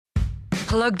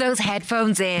Plug those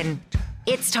headphones in.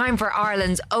 It's time for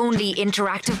Ireland's only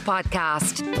interactive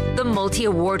podcast, the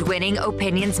multi-award winning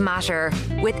Opinions Matter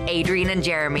with Adrian and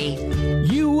Jeremy.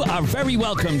 You are very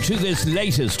welcome to this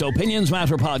latest Opinions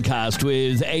Matter podcast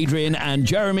with Adrian and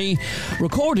Jeremy,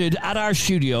 recorded at our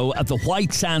studio at the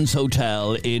White Sands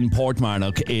Hotel in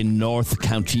Portmarnock in North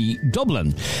County,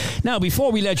 Dublin. Now,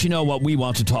 before we let you know what we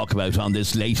want to talk about on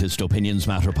this latest Opinions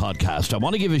Matter podcast, I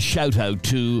want to give a shout out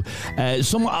to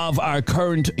some of our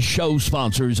current show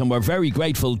sponsors, and we're very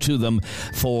grateful to them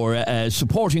for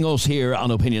supporting us here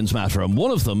on Opinions Matter. And one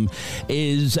of them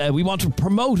is we want to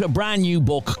promote a brand new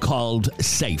book called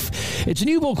Safe. It's a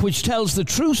new book which tells the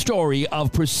true story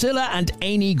of Priscilla and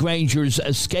Amy Granger's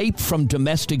escape from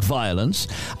domestic violence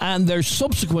and their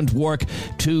subsequent work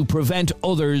to prevent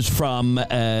others from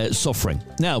suffering.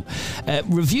 Now,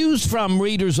 reviews from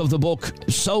readers of the book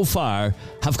so far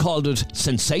have called it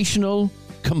sensational,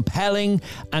 compelling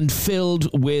and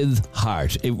filled with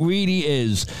heart. It really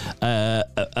is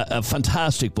a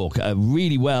fantastic book, a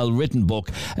really well written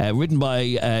book, written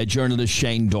by journalist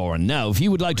Shane Doran. Now, if you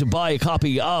would like to buy a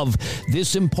copy of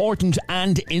this important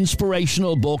and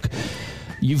inspirational book,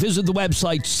 you visit the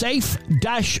website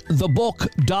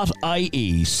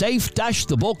safe-thebook.ie.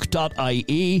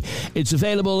 Safe-thebook.ie. It's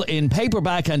available in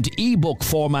paperback and ebook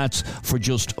formats for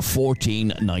just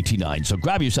 $14.99. So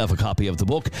grab yourself a copy of the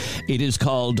book. It is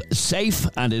called Safe,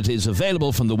 and it is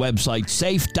available from the website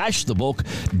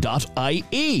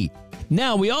safe-thebook.ie.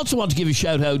 Now, we also want to give a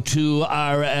shout out to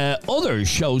our other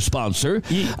show sponsor,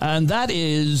 and that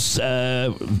is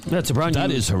that's a brand new.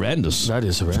 That is horrendous. That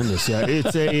is horrendous. Yeah,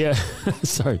 it's a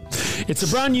sorry, it's a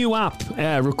brand new app.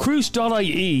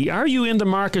 Recruit.ie. Are you in the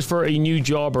market for a new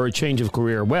job or a change of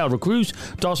career? Well,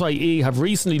 Recruit.ie have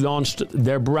recently launched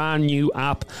their brand new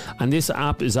app, and this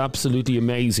app is absolutely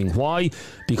amazing. Why?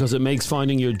 Because it makes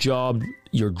finding your job,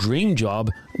 your dream job,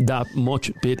 that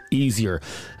much bit easier.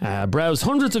 Browse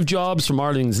hundreds of jobs from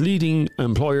Ireland's leading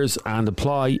employers and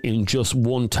apply in just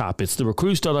one tap. It's the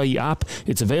Recruit.ie app.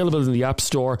 It's available in the App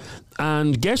Store,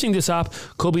 and getting this app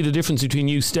could be the difference between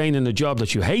you staying in a job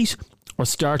that you hate or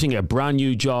starting a brand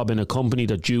new job in a company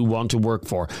that you want to work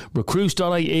for.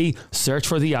 Recruit.ie, search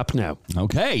for the app now.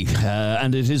 Okay,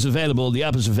 and it is available, the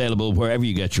app is available wherever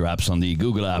you get your apps, on the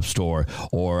Google App Store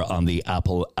or on the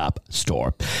Apple App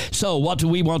Store. So what do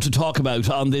we want to talk about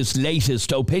on this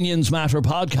latest Opinions Matter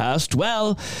podcast?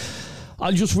 Well,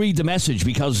 I'll just read the message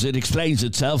because it explains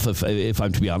itself, if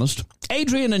I'm to be honest.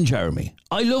 Adrian and Jeremy,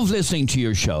 I love listening to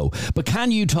your show, but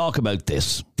can you talk about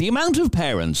this? The amount of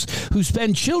parents who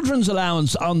spend children's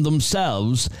allowance on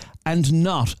themselves and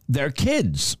not their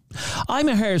kids. I'm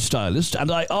a hairstylist, and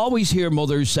I always hear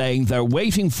mothers saying they're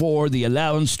waiting for the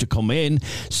allowance to come in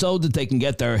so that they can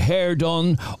get their hair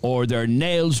done or their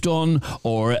nails done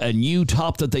or a new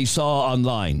top that they saw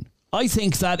online. I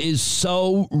think that is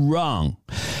so wrong.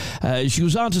 She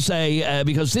goes on to say,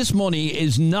 because this money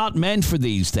is not meant for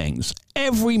these things.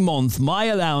 Every month, my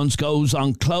allowance goes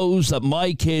on clothes that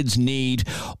my kids need,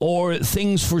 or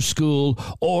things for school,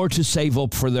 or to save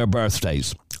up for their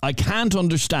birthdays. I can't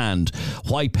understand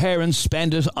why parents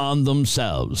spend it on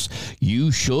themselves.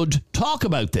 You should talk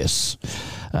about this.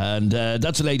 And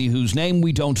that's a lady whose name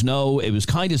we don't know. It was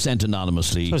kind of sent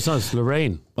anonymously. It's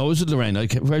Lorraine. Oh, is it Lorraine?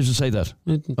 Where does it say that?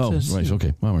 Right,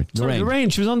 okay. All right. Lorraine.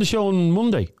 She was on the show on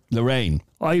Monday. Lorraine.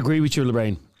 I agree with you,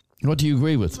 Lorraine. What do you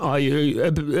agree with?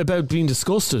 About being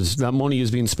disgusted that money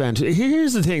is being spent.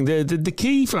 Here's the thing. The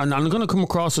key for, and I'm going to come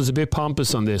across as a bit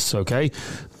pompous on this, okay?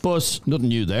 But nothing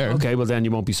new there. Okay, well then you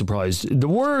won't be surprised. The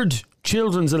word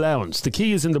children's allowance, the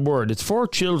key is in the word. It's for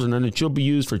children and it should be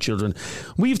used for children.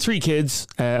 We have 3 kids,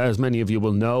 as many of you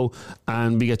will know,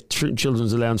 and we get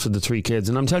children's allowance for the 3 kids.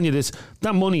 And I'm telling you this,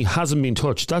 that money hasn't been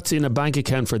touched. That's in a bank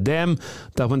account for them,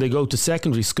 that when they go to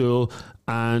secondary school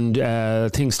and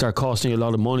things start costing a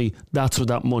lot of money, that's what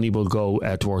that money will go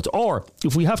towards. Or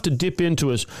if we have to dip into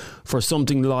it for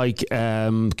something like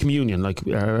communion, like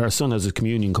our son has a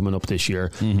communion coming up this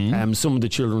year, some of the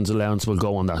children's allowance will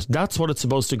go on that. That's what it's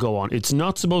supposed to go on. It's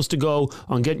not supposed to go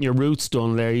on getting your roots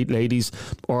done, ladies,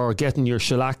 or getting your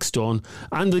shellacs done.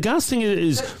 And the gas thing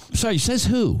is... Sorry, says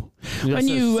who? When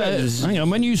you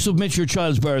when you submit your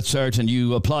child's birth cert and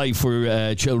you apply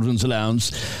for children's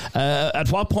allowance, at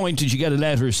what point did you get a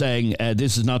letter saying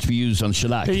this is not to be used on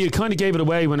shellac? You kind of gave it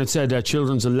away when it said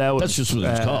children's allowance. That's just what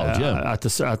it's called, yeah. At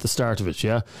the start of it,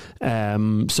 yeah.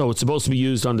 So it's supposed to be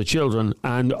used on the children,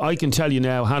 and I can tell you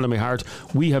now, hand on my heart,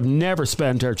 we have never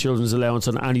spent our children's allowance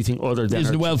on anything other than...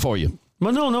 Isn't it well for you?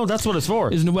 Well, no, that's what it's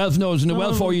for. Isn't it well? No, isn't it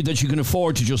well for you that you can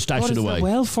afford to just stash it away? It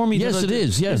well for me? Yes, it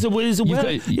is. Yeah.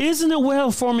 Isn't it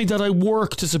well for me that I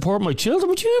work to support my children?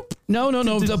 Would you? No.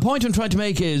 The point I'm trying to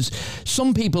make is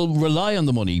some people rely on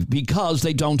the money because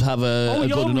they don't have a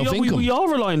good enough income. We all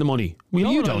rely on the money.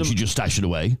 You don't. You just stash it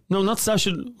away. No, not stash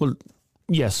it. Well,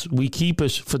 yes, we keep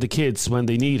it for the kids when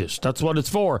they need it. That's what it's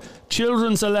for.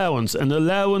 Children's allowance, an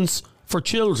allowance for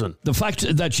children. The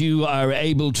fact that you are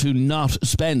able to not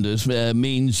spend it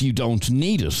means you don't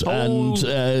need it. And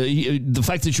the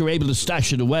fact that you're able to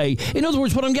stash it away, in other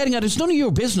words, what I'm getting at is none of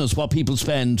your business what people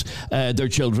spend their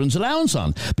children's allowance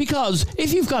on. Because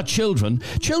if you've got children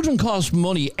cost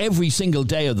money every single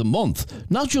day of the month,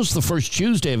 not just the first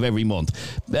Tuesday of every month.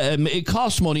 It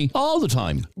costs money all the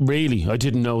time. Really? I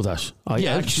didn't know that. I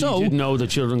didn't know that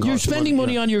children cost You're spending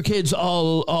money on your kids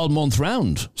all month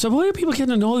round. So why are people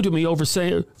getting annoyed with me over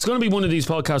saying it's going to be one of these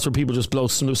podcasts where people just blow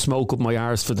smoke up my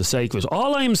arse for the sake of it?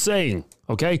 All I'm saying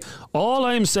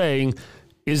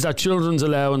is that children's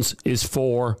allowance is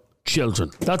for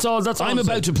children. That's all. I'm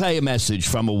about to play a message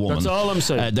from a woman. That's all I'm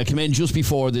saying. That came in just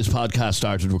before this podcast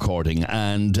started recording,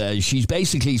 and she's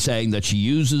basically saying that she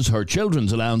uses her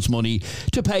children's allowance money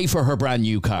to pay for her brand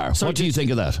new car. What do you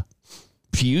think of that?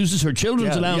 She uses her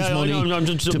children's allowance money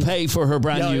to pay for her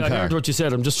brand new car. I heard what you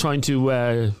said. I'm just trying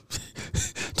to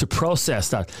to process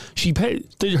that. She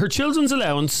her children's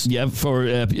allowance. Yeah,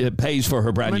 pays for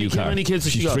her brand new car. How many kids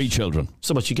has she got? 3 children.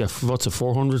 So much you get? What's a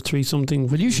 403 something?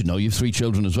 Well, you should know. You have 3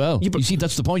 children as well. You see,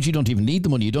 that's the point. You don't even need the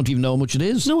money. You don't even know how much it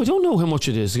is. No, I don't know how much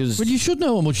it is. Well, you should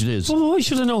know how much it is. Well, why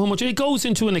should I know how much? It goes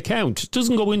into an account. It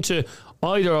doesn't go into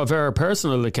either of our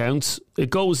personal accounts.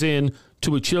 It goes in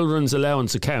to a children's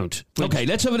allowance account. Okay,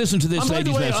 let's have a listen to this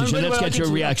lady's message and let's get your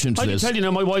reaction to this. I can tell you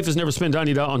now, my wife has never spent any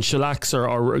of that on shellacs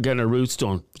or getting her roots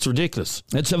done. It's ridiculous.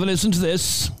 Let's have a listen to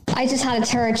this. I just had a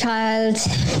third child,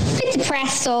 a bit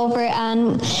depressed over it,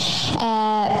 and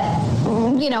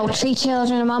 3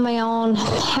 children, I'm on my own,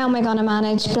 how am I going to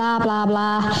manage, blah, blah,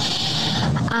 blah.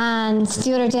 And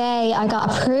the other day I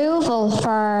got approval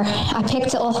I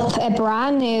picked up a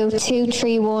brand new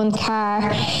 231 car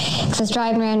because I was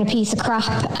driving around a piece of crap,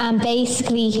 and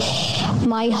basically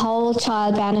my whole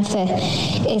child benefit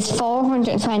is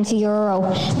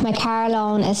 €420. My car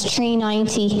loan is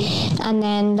 $390, and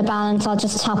then the balance I'll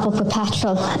just top up with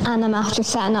petrol, and I'm after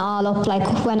setting it all up like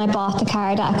when I bought the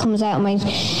car, that it comes out of my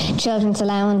children's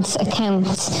allowance account.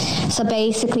 So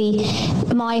basically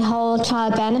my whole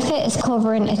child benefit is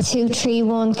covering a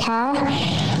 231 car.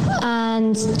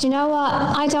 And do you know what?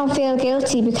 I don't feel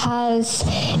guilty because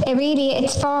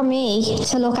it's for me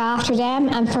to look after them,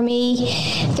 and for me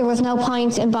there was no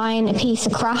point in buying a piece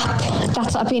of crap.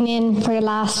 That's what I've been in for the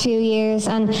last few years,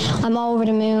 and I'm over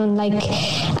the moon, and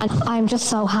I'm just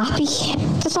so happy.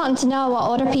 Just wanting to know what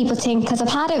other people think, because I've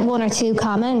had 1 or 2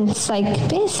 comments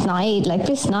this night,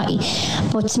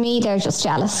 but to me they're just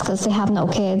jealous because they have no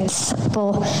kids.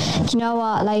 But do you know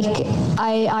what,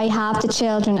 I have the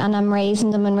children and I'm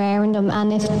raising them and rearing them,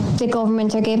 and if the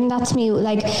government are giving that to me,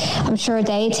 I'm sure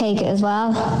they take it as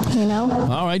well,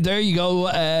 All right, there you go.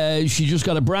 She just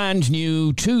got a brand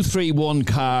new 231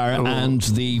 car, and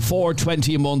the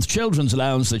 $420 a month children's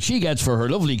allowance that she gets for her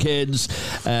lovely kids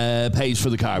pays for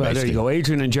the car. Well, there you go.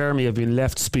 Adrian and Jeremy have been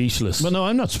left speechless. Well, no,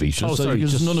 I'm not speechless.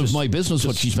 Because it's none of my business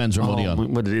what she spends her money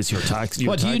on. But it is your tax. Do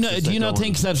you not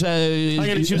think that?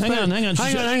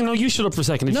 Hang on. No, you shut up for a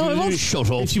second. I won't shut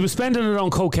up. If she was spending it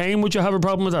on cocaine, would you have a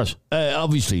problem with that?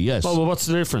 Obviously, yes. Well, what's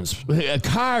the difference? A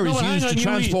car is used to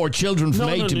transport children from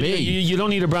A to B. You don't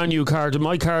need a brand new car.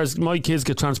 My kids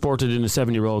get transported in a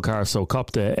 7-year-old car, so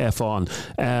cop the F on.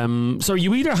 So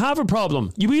you either have a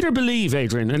problem, you either believe,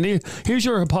 Adrian, and here's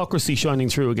your hypocrisy shining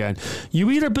through again.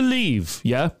 You either believe,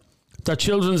 that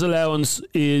children's allowance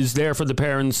is there for the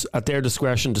parents at their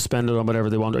discretion to spend it on whatever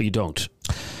they want, or you don't.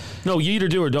 No, you either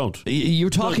do or don't.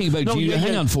 You're talking about you.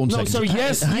 Hang on for 1 second. So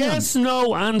yes,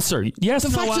 no answer. Yes, the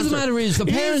no fact answer. of the matter is, the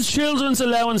parents' children's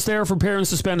allowance there for parents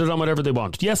to spend it on whatever they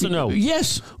want. Yes or no?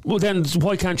 Yes. Well, then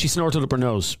why can't she snort it up her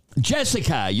nose?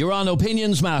 Jessica, you're on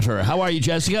Opinions Matter. How are you,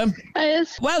 Jessica?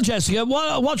 Yes. Well, Jessica,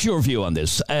 what's your view on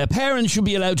this? Parents should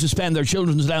be allowed to spend their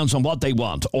children's allowance on what they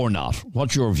want or not.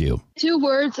 What's your view? 2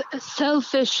 words: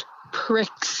 selfish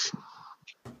pricks.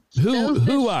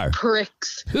 Who are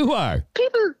pricks? Who are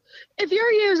people? If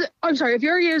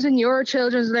you're using your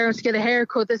children's allowance to get a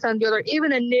haircut, this and the other,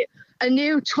 even a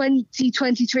new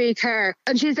 2023 car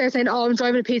and she's there saying, oh, I'm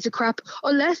driving a piece of crap,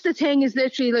 unless the thing is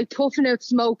literally like puffing out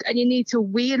smoke and you need to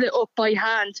wheel it up by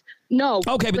hand. No.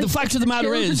 Okay, but the fact of the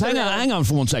matter is, hang on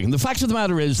for 1 second. The fact of the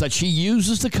matter is that she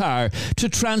uses the car to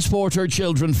transport her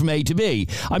children from A to B.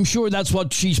 I'm sure that's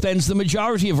what she spends the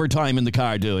majority of her time in the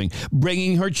car doing,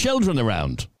 bringing her children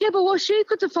around. Yeah, but what she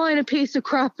could define a piece of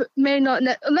crap may not,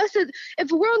 unless if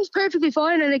it runs perfectly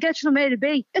fine and it gets you from A to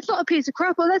B, it's not a piece of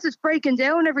crap unless it's breaking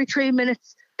down every 3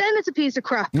 minutes. Then it's a piece of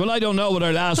crap. Well, I don't know what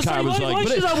her last car was like.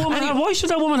 Why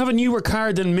should that woman have a newer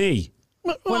car than me?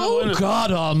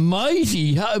 God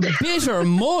almighty, how bitter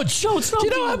much. No, it's not. Do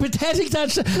you know how pathetic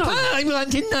that's? No. I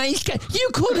want a nice car. You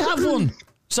could have one.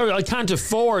 Sorry, I can't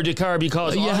afford a car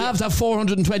because... You have that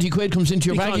 420 quid comes into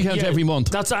your bank account every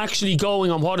month. That's actually going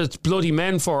on what it's bloody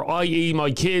meant for, i.e.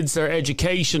 my kids, their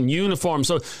education, uniform.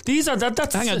 So these are...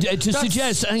 Hang on, to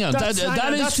suggest... Hang on, that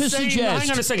is to suggest... Hang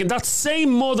on a second. That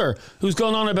same mother who's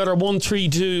gone on about her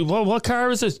 132... What car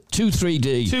is it?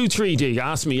 23D. 23D,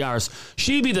 ask me ours.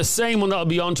 She'll be the same one that'll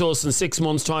be on to us in 6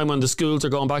 months' time when the schools are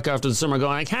going back after the summer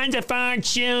going, I can't afford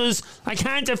shoes, I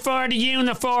can't afford a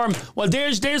uniform. Well,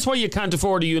 there's why you can't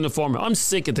afford a uniform. I'm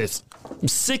sick of this. I'm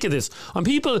sick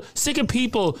of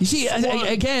people. You see,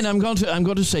 again, I'm going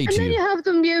to say to you. And then you have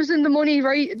them using the money,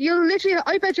 right? You'll literally,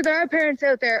 I bet you there are parents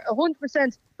out there,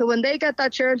 100%, that when they get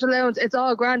that children's allowance, it's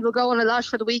all grand, we'll go on a lash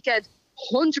for the weekend.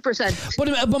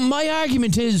 100%. But my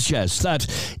argument is, Jess, that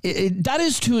that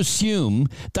is to assume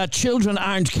that children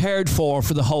aren't cared for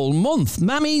the whole month.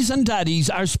 Mammies and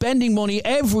daddies are spending money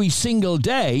every single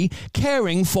day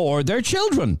caring for their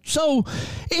children. So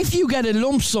if you get a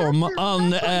lump sum on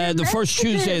the first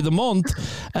Tuesday of the month,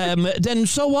 then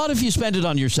so what if you spend it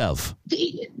on yourself?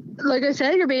 Like I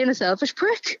said, you're being a selfish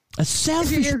prick. A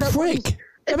selfish prick?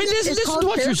 I mean, listen to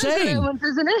what you're saying.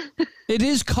 Isn't it? It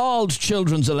is called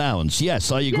children's allowance.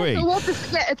 Yes, I agree. Yeah,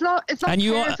 it's not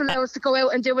parents' allowance to go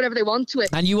out and do whatever they want to it.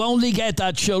 And you only get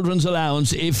that children's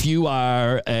allowance if you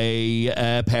are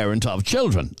a parent of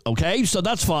children. Okay, so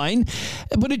that's fine.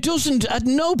 But it doesn't. At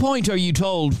no point are you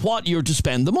told what you're to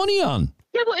spend the money on.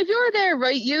 Yeah, but if you're there,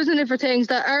 right, using it for things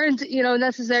that aren't,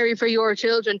 necessary for your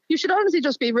children, you should honestly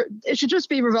it should just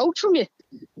be revoked from you.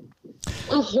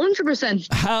 100%.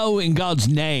 How in God's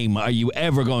name are you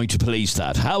ever going to police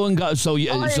that? How in God?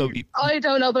 I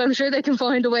don't know, but I'm sure they can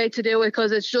find a way to do it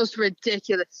because it's just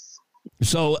ridiculous.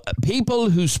 So people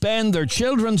who spend their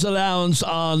children's allowance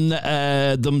on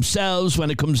themselves when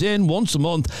it comes in once a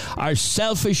month are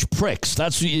selfish pricks.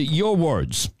 That's your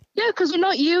words. Yeah, because they're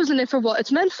not using it for what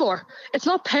it's meant for. It's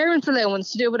not parents'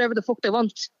 allowance to do whatever the fuck they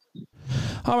want.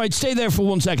 All right, stay there for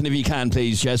 1 second if you can,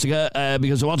 please, Jessica,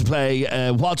 because I want to play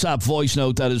a WhatsApp voice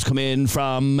note that has come in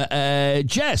from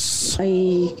Jess.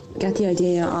 I get the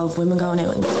idea of women going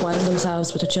out and spoiling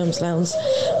themselves with a children's allowance.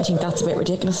 I think that's a bit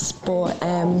ridiculous, but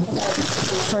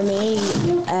for me,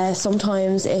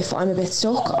 sometimes if I'm a bit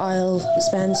stuck, I'll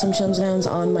spend some children's allowance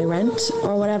on my rent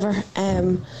or whatever,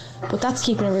 but that's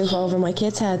keeping a roof over my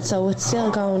kids' head, so it's still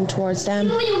going towards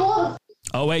them.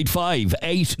 085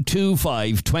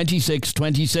 825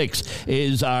 2626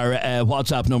 is our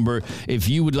WhatsApp number if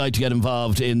you would like to get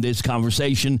involved in this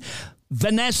conversation.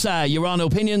 Vanessa, you're on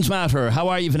Opinions Matter. How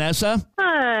are you, Vanessa?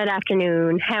 Good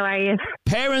afternoon. How are you?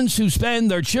 Parents who spend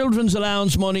their children's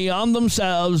allowance money on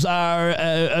themselves are,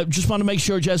 just want to make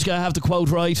sure, Jessica, I have the quote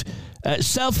right,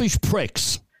 selfish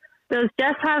pricks. Does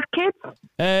Jess have kids?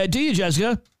 Do you,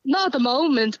 Jessica? Not at the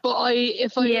moment, but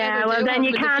if I yeah, well then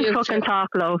you can't fucking talk,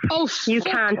 love. Oh, you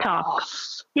can't talk.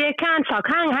 Off. You can't talk.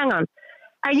 Hang on.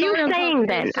 Are you saying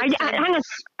then?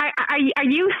 Are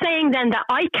you saying then that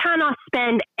I cannot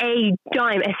spend a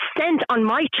dime, a cent on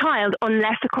my child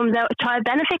unless it comes out a child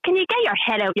benefit? Can you get your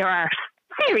head out your arse?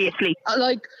 Seriously.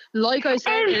 Like I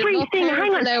said, everything I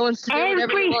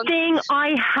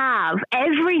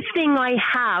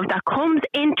have that comes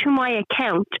into my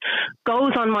account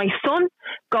goes on my son,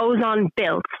 goes on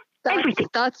bills. Everything.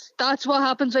 That's what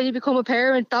happens when you become a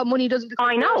parent. That money doesn't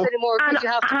become yours anymore because you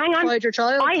have to provide your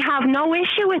child. I have no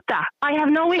issue with that. I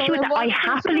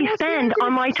happily spend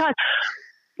on my child.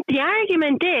 The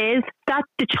argument is that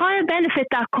the child benefit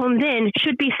that comes in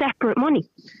should be separate money.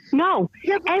 No,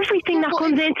 everything that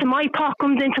comes into my pot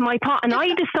comes into my pot, and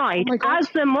I decide, as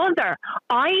the mother,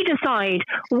 I decide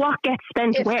what gets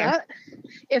spent where.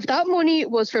 If that money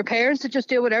was for parents to just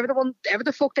do whatever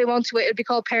the fuck they want to it, it'd be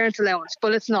called parents' allowance.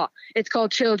 But it's not. It's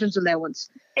called children's allowance.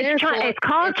 It's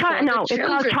called child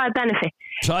benefit.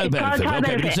 Child benefit.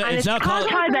 Okay, it's not called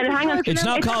child benefit. Hang on. It's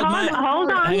not called.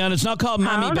 Hold on. Hang on. It's not called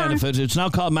mammy benefit. It's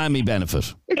not called mammy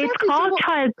benefit. It's called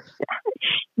child.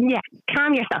 Yeah,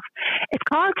 calm yourself. It's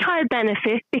called child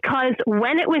benefit because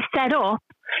when it was set up,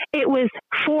 It was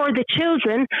for the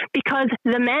children because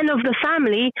the men of the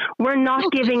family were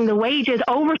not giving the wages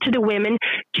over to the women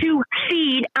to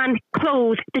feed and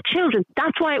clothe the children.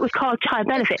 That's why it was called child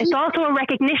benefit. It's also a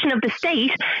recognition of the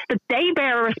state that they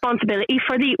bear a responsibility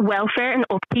for the welfare and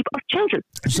upkeep of children.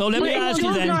 So let me ask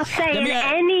you then. It does not say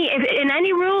in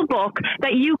any rule book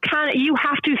that you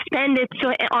have to spend it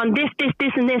on this,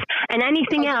 and this, and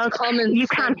anything else you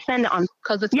can't spend it on.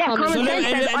 Because it's common sense.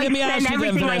 Let me ask you then,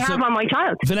 everything I have on my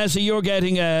child. Vanessa, you're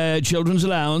getting a children's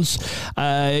allowance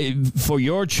for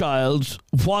your child.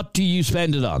 What do you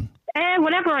spend it on?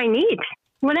 Whatever I need.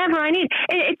 What's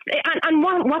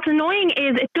annoying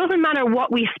is it doesn't matter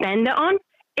what we spend it on.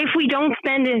 If we don't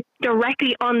spend it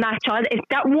directly on that child, if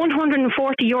that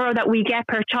 €140 that we get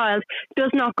per child does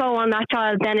not go on that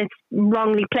child, then it's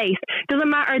wrongly placed. Doesn't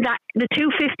matter that the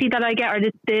 $250 that I get or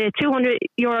the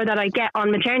 €200 that I get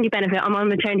on maternity benefit. I'm on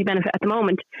maternity benefit at the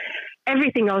moment.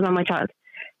 Everything goes on my child.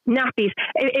 Nappies.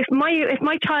 If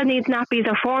my child needs nappies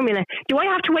or formula, do I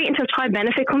have to wait until child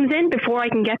benefit comes in before I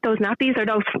can get those nappies or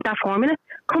that formula?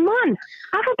 Come on,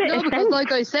 have a bit of because sense.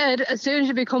 like I said, as soon as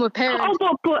you become a parent,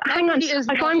 but hang on.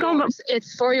 If I'm going,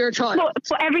 it's for your child.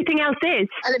 But everything else is.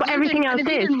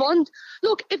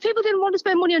 Look, if people didn't want to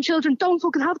spend money on children, don't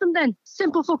fucking have them then.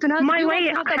 Simple fucking answer.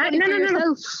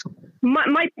 No.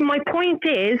 My point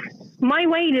is, my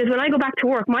wages, when I go back to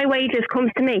work, my wages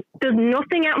comes to me. Does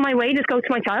nothing out of my wages go to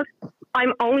my child?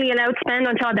 I'm only allowed to spend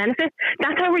on child benefit?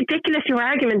 That's how ridiculous your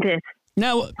argument is.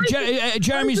 Now,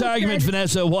 Jeremy's argument,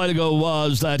 Vanessa, a while ago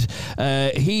was that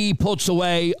he puts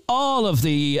away all of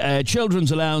the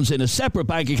children's allowance in a separate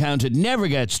bank account. It never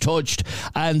gets touched,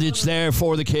 and it's there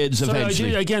for the kids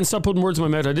eventually. Again, stop putting words in my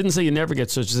mouth. I didn't say it never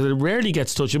gets touched. I said it rarely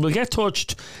gets touched. It will get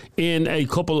touched in a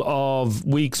couple of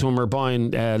weeks when we're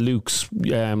buying Luke's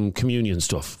communion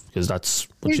stuff, because that's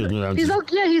what children's allowance is.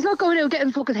 He's not going out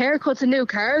getting fucking haircuts and new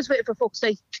cars, for fuck's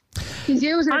sake. He's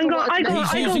using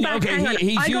it.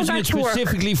 He's using it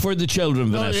specifically for the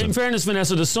children, Vanessa. In fairness,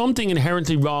 Vanessa, there's something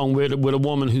inherently wrong with a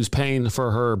woman who's paying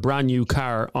for her brand new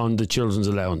car on the children's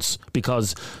allowance,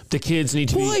 because the kids need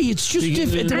to be... Why? It's just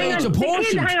different. The way it's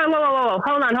apportioned. Hang on, whoa.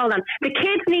 Hold on. The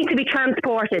kids need to be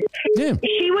transported. Yeah.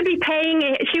 She would be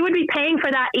paying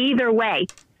for that either way.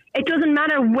 It doesn't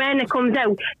matter when it comes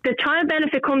out. The child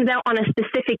benefit comes out on a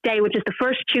specific day, which is the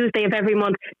first Tuesday of every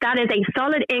month. That is a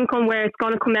solid income where it's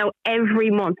going to come out every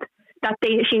month.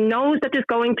 She knows that there's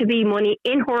going to be money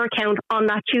in her account on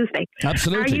that Tuesday.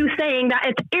 Absolutely. Are you saying that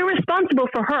it's irresponsible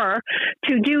for her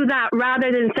to do that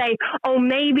rather than say, oh,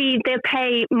 maybe they'll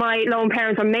pay my lone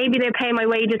parents or maybe they'll pay my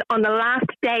wages on the last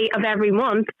day of every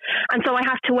month, and so I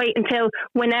have to wait until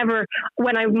when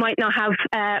I might not have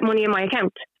money in my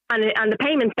account? And the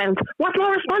payments bounce. What's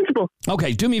more responsible?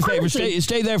 Okay, do me a favour.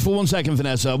 Stay there for 1 second,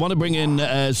 Vanessa. I want to bring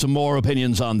in some more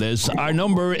opinions on this. Our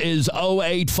number is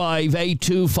 085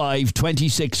 825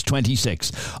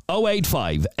 2626.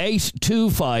 085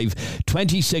 825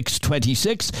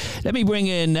 2626. Let me bring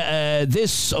in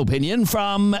this opinion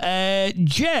from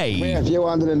Jay. If you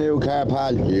wanted a new car,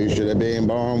 pal, you should have been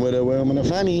born with a womb and a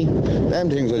fanny. Them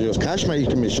things are just cash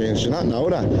making machines. You not know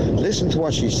that. Listen to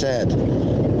what she said.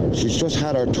 She's just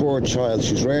had her third child.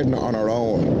 She's rearing it on her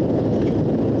own.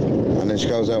 And then she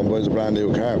goes out and buys a brand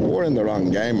new car. We're in the wrong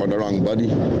game or the wrong buddy.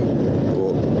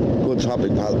 But good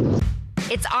topic, pal.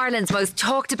 It's Ireland's most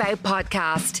talked about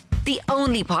podcast. The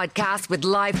only podcast with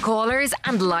live callers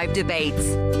and live debates.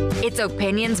 It's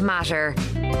Opinions Matter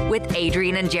with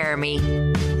Adrian and Jeremy.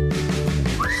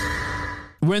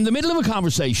 We're in the middle of a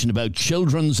conversation about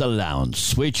children's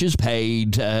allowance, which is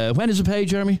paid... when is it paid,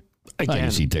 Jeremy? Again.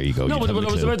 You see, there you go. No, but I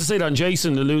was about to say that, and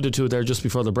Jason alluded to it there just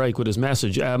before the break with his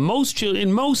message. In most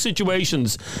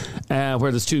situations where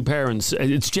there's two parents,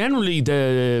 it's generally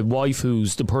the wife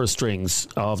who's the purse strings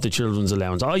of the children's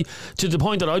allowance. To the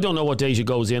point that I don't know what date it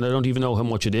goes in. I don't even know how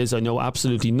much it is. I know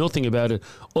absolutely nothing about it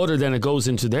other than it goes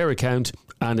into their account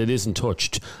and it isn't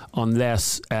touched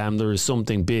unless there is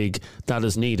something big that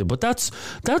is needed. But that's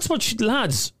what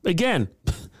lads, again...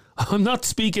 I'm not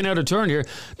speaking out of turn here.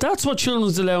 That's what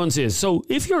children's allowance is. So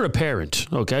if you're a parent,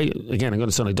 okay, again, I'm going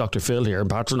to sound like Dr. Phil here,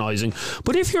 patronising,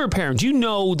 but if you're a parent, you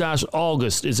know that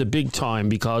August is a big time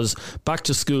because back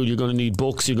to school, you're going to need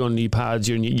books, you're going to need pads,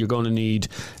 you're going to need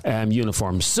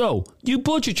uniforms. So you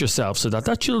budget yourself so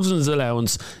that children's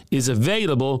allowance is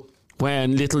available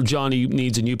when little Johnny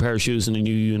needs a new pair of shoes and a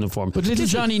new uniform. But little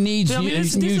Johnny needs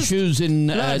new shoes in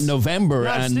November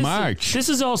and March. This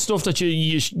is all stuff that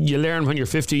you learn when you're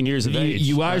 15 years of age.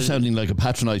 You are sounding like a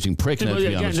patronising prick now, to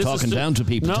be honest, talking down to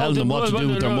people, telling them what to do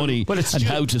with their money and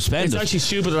how to spend it. It's actually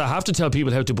stupid that I have to tell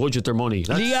people how to budget their money.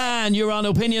 Leanne, you're on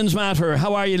Opinions Matter.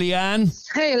 How are you, Leanne?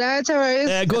 Hey lads, how are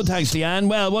you? Good, thanks, Leanne.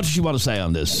 Well, what did you want to say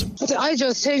on this? I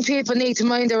just think people need to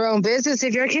mind their own business.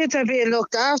 If your kids are being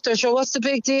looked after, so what's the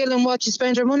big deal in what you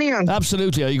spend your money on?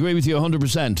 Absolutely, I agree with you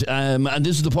 100%. And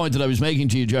this is the point that I was making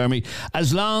to you, Jeremy.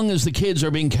 As long as the kids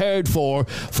are being cared for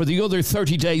the other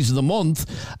 30 days of the month,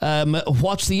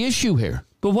 what's the issue here?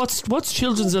 But what's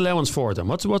children's allowance for then?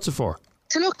 What's it for?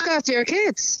 To look after your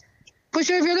kids. But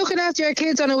sure, if you're looking after your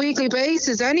kids on a weekly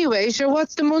basis anyway, sure,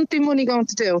 what's the monthly money going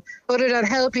to do other than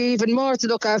help you even more to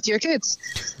look after your kids?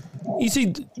 You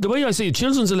see, the way I see it,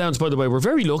 children's allowance, by the way, we're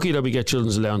very lucky that we get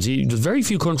children's allowance. There's very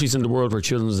few countries in the world where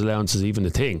children's allowance is even a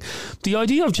thing. The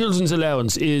idea of children's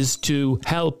allowance is to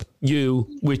help you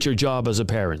with your job as a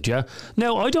parent, yeah?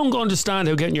 Now, I don't understand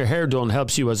how getting your hair done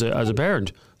helps you as a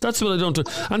parent. That's what I don't do.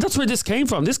 And that's where this came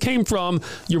from. This came from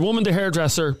your woman, the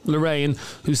hairdresser, Lorraine,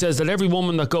 who says that every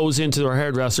woman that goes into their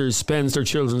hairdresser spends their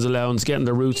children's allowance getting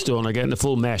their roots done or getting the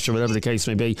full mesh or whatever the case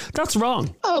may be. That's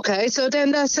wrong. Okay, so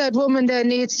then that said woman then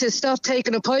needs to stop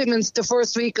taking appointments the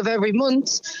first week of every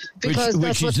month because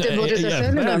that's what the mothers are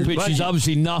sending them. Which she's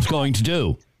obviously not going to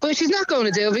do. But she's not going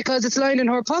to do it because it's lying in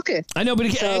her pocket. I know, but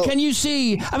can you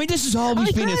see? I mean, this has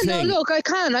always been a thing. No, look, I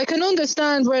can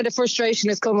understand where the frustration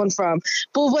is coming from.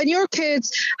 But when your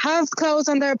kids have clothes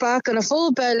on their back and a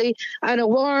full belly and a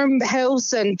warm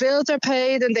house and bills are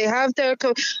paid and they have their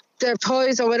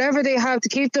toys or whatever they have to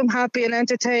keep them happy and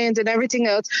entertained and everything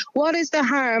else, what is the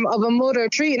harm of a mother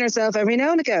treating herself every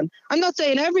now and again? I'm not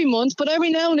saying every month, but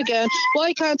every now and again,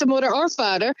 why can't a mother or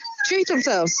father treat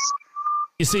themselves?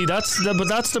 You see, that's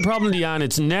the problem, Leanne.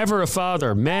 It's never a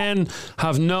father. Men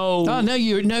have no. Oh, now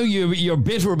you're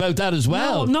bitter about that as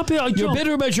well. No, I'm not bitter. You're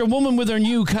bitter about your woman with her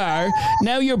new car.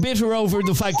 Now you're bitter over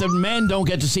the fact that men don't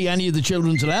get to see any of the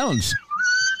children's allowance.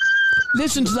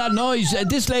 Listen to that noise.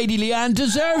 This lady, Leanne,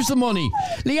 deserves the money.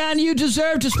 Leanne, you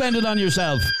deserve to spend it on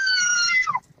yourself.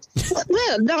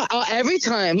 Well, not every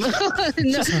time. Not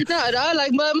at all.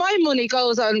 Like my money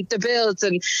goes on the bills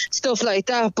and stuff like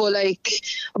that.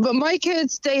 But my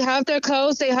kids, they have their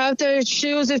clothes, they have their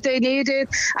shoes if they need it.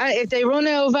 And if they run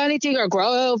out of anything or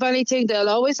grow out of anything, they'll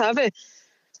always have it.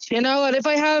 You know, and if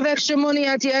I have extra money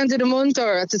at the end of the month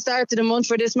or at the start of the month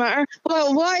for this matter,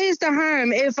 well, what is the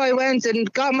harm if I went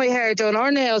and got my hair done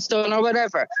or nails done or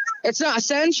whatever? It's not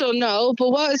essential, no, but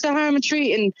what is the harm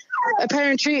in a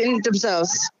parent treating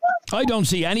themselves? I don't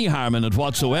see any harm in it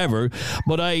whatsoever,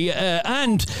 but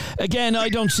and again, I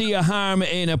don't see a harm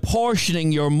in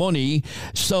apportioning your money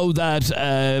so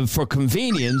that for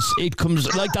convenience, it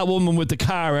comes like that woman with the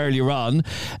car earlier on.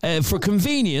 For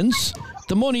convenience,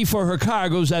 the money for her car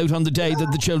goes out on the day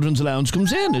that the children's allowance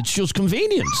comes in. It's just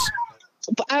convenience.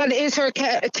 And is her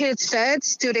kids fed?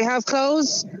 Do they have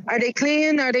clothes? Are they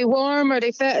clean? Are they warm? Are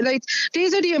they fed? Like,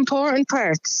 these are the important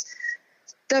parts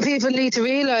that people need to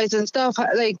realise and stop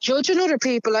judging other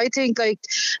people. I think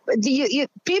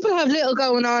people have little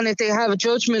going on if they have a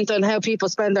judgment on how people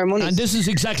spend their money. And this is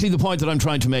exactly the point that I'm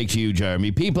trying to make to you,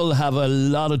 Jeremy. People have a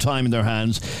lot of time in their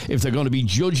hands if they're going to be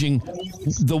judging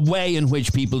the way in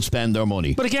which people spend their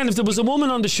money. But again, if there was a woman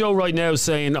on the show right now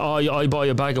saying, I buy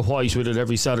a bag of white with it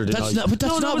every Saturday night.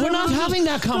 We're not having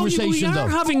that conversation, though. We are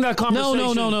having that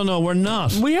conversation. No, we're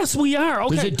not. Yes, we are.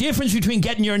 Okay. There's a difference between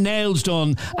getting your nails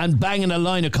done and banging a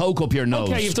line of coke up your nose.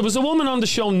 Okay, if there was a woman on the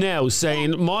show now saying,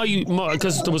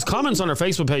 because there was comments on her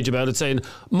Facebook page about it saying,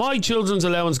 my children's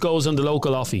allowance goes on the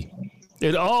local offie.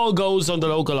 It all goes on the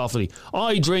local offie.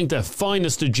 I drink the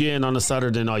finest of gin on a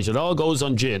Saturday night. It all goes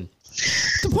on gin.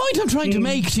 The point I'm trying to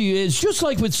make to you is, just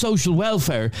like with social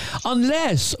welfare,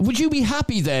 would you be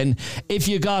happy then if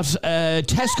you got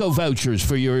Tesco vouchers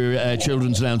for your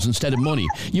children's allowance instead of money?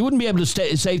 You wouldn't be able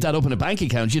to save that up in a bank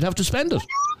account. You'd have to spend it.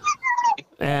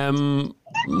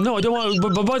 No, I don't want.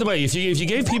 But by the way, if you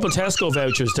gave people Tesco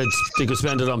vouchers, they could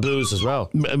spend it on booze as well.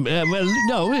 Well,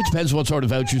 no, it depends what sort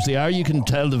of vouchers they are. You can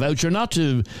tell the voucher not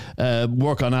to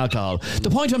work on alcohol. The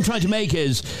point I'm trying to make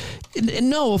is,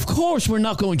 no, of course we're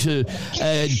not going to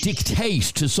dictate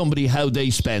to somebody how they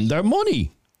spend their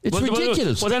money. It's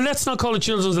ridiculous. Well, then let's not call it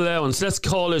children's allowance. Let's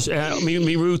call it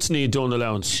me roots need done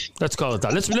allowance. Let's call it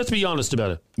that. Let's be honest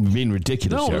about it. You're being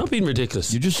ridiculous. No, here. I'm not being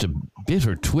ridiculous. You're just a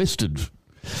bitter, twisted.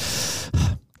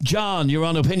 John, you're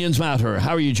on Opinions Matter.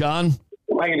 How are you, John?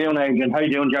 How you doing, Adrian? How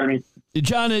you doing, Jeremy?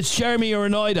 John, it's Jeremy you're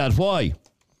annoyed at. Why?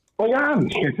 Oh, yeah,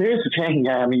 here's the thing.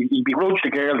 He begrudged the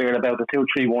girl there about the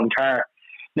 231 car.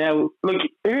 Now, look,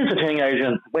 here's the thing,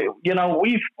 Adrian. You know,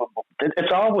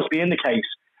 it's always been the case.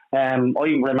 I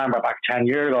remember back 10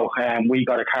 years ago, we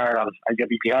got a car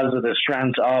because of the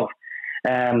strength of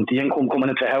the income coming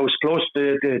into the house, plus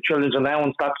the children's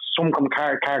allowance that some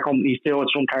car companies do and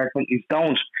some car companies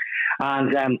don't.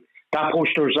 And that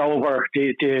pushed us over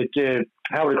the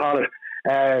how do you call it?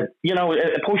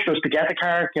 It pushed us to get the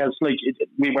car because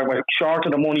we were short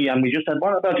of the money, and we just said,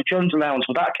 what about the children's allowance?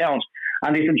 Would that count?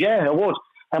 And they said, yeah, it would.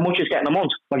 How much is getting a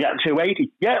month? We're getting 280.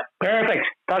 Yeah, perfect.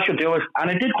 That should do it. And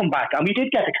it did come back, and we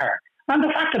did get the car. And the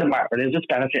fact of the matter is, it's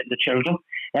benefiting the children.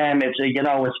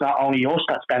 It's not only us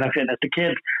that's benefiting, it's the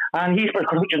kids. And he's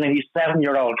begrudging his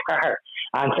 7-year-old car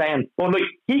and saying, well, look,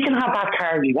 he can have that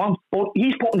car if he wants, but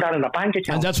he's putting that in a bank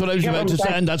account. And that's what I was about to say,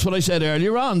 and that's what I said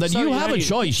earlier on, that you have a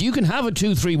choice. You can have a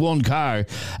 231 car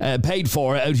paid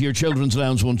for out of your children's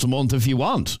allowance once a month if you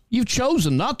want. You've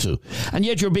chosen not to. And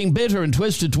yet you're being bitter and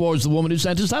twisted towards the woman who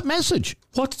sent us that message.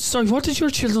 What did your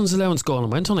children's allowance go on?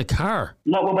 It went on a car?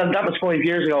 No, well, that was 5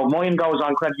 years ago. Mine goes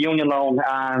on credit union loan,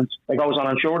 and it goes on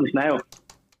insurance now.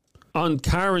 On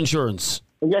car insurance?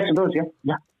 Yes, it does,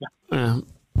 yeah.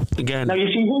 Again. Now, you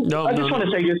see, I just want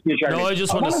to say this to you, Jeremy. No,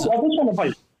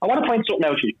 I want to point something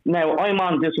out to you. Now, I'm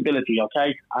on disability,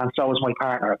 okay? And so is my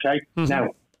partner, okay? Mm-hmm. Now,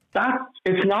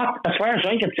 it's not, as far as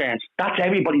I'm concerned, that's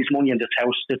everybody's money in this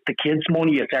house. It's the kids'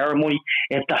 money, it's our money,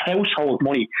 it's the household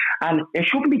money. And it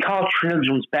shouldn't be called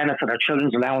children's benefit or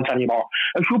children's allowance anymore.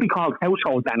 It should be called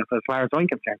household benefit, as far as I'm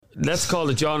concerned. Let's call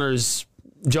it Johnner's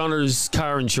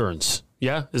car insurance.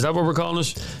 Yeah? Is that what we're calling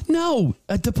it? No.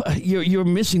 You're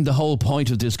missing the whole point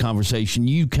of this conversation.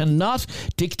 You cannot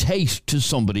dictate to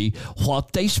somebody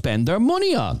what they spend their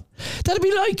money on. That'd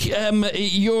be like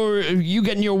you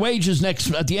getting your wages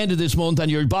at the end of this month, and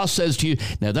your boss says to you,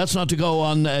 now that's not to go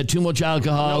on too much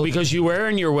alcohol. No, because you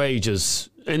earn your wages.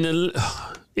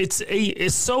 It's a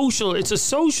social... It's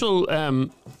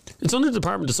under the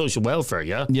Department of Social Welfare,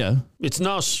 yeah? Yeah. It's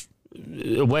not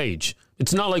a wage.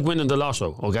 It's not like winning the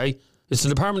lotto, okay? It's the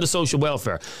Department of Social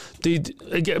Welfare.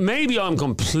 Maybe I'm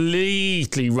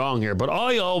completely wrong here, but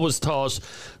I always thought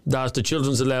that the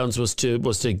children's allowance was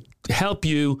to help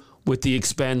you with the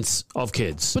expense of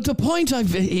kids. But the point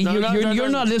you're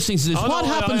not listening to this. What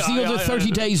happens the other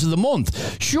 30 days of the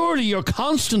month? Surely you're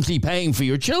constantly paying for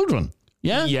your children.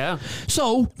 Yeah? Yeah.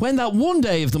 So, when that one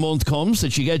day of the month comes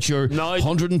that you get your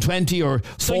 120 or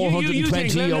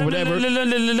 420 or whatever...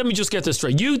 Let me just get this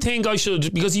straight. You think I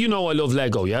should... Because you know I love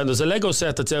Lego, yeah? There's a Lego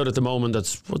set that's out at the moment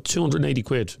that's, 280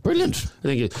 quid. Brilliant.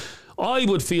 I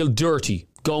would feel dirty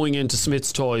going into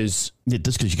Smith's Toys. Yeah,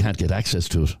 that's because you can't get access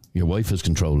to it. Your wife has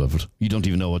control of it. You don't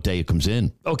even know what day it comes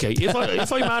in. Okay, if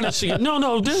I manage to get... No,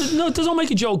 don't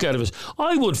make a joke out of it.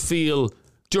 I would feel...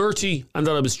 dirty, and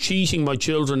that I was cheating my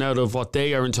children out of what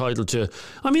they are entitled to.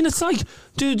 I mean, it's like,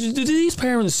 do these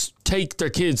parents take their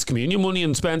kids' communion money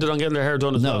and spend it on getting their hair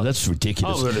done as well? No, that's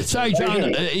ridiculous. Sorry,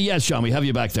 John. Yes, John, we have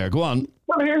you back there. Go on.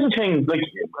 Well, here's the thing.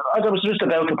 As I was just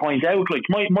about to point out,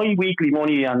 my weekly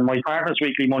money and my partner's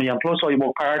weekly money, and plus I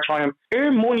work part-time,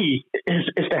 our money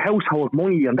is the household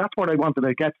money, and that's what I wanted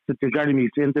to get to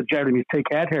Jeremy's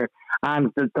take head here.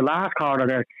 And the last caller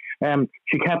there,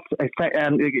 she kept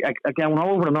going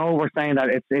over and over saying that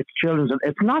it's children's.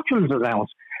 It's not children's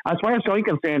allowance. As far as I'm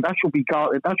concerned, that should be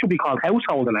called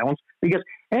household allowance, because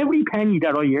every penny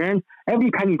that I earn,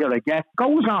 every penny that I get,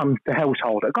 goes on the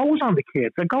household. It goes on the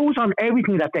kids. It goes on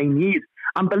everything that they need.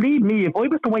 And believe me, if I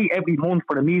was to wait every month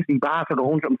for a measly bastard of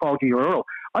 €140,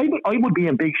 I would be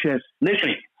in big shit.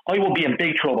 Literally, I would be in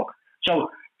big trouble. So.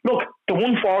 Look, the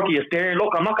 140 is there.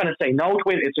 Look, I'm not going to say no to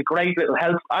it. It's a great little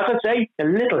help. As I say, a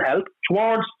little help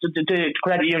towards the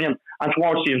credit union and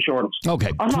towards the insurance.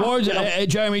 Okay,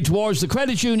 Jeremy, towards the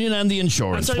credit union and the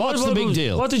insurance. What's the big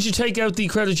deal? What did you take out the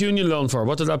credit union loan for?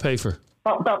 What did that pay for?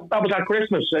 That was at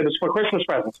Christmas. It was for Christmas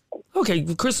presents. Okay,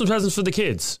 Christmas presents for the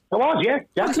kids. It was, yeah.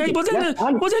 Okay, but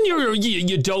then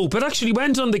you dope. It actually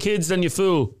went on the kids, then you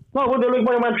fool. No, what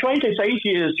I'm trying to say to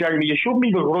you is, Jeremy, you shouldn't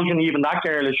be begrudging even that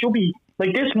girl. It should be...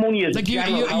 this money is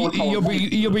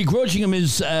you're begrudging him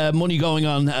his money going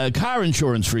on car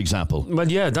insurance, for example. Well,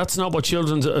 yeah, that's not what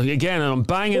children's. Again, I'm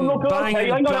banging. I'm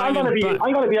going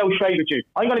to be out straight with you.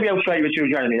 I'm going to be out straight with you,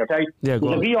 Jeremy. Okay. Yeah, go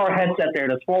on. The VR headset there,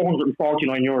 that's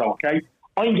 €449. Okay.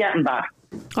 I'm getting that.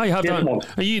 I have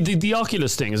that. Are you the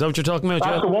Oculus thing? Is that what you're talking about?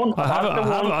 That's the one.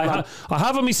 I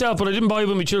have it myself, but I didn't buy it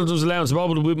with my children's allowance. I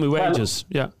bought it with my wages.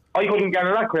 Yeah. I couldn't get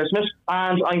it at Christmas,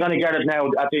 and I'm going to get it now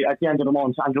at the end of the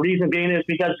month. And the reason being is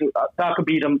because that could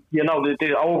be the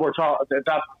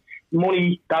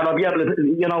money that I'll be able to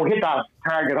hit that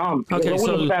target on. Okay,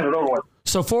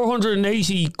 So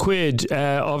 480 quid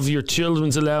of your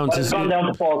children's allowance It's is gone down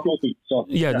to 450. So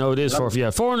no, it is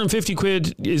 450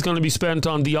 quid is going to be spent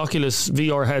on the Oculus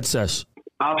VR headset.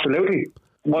 Absolutely.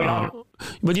 Why not?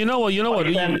 But you know what?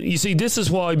 You see, this is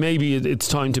why maybe it's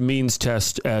time to means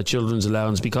test children's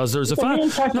allowance, because there's a fact.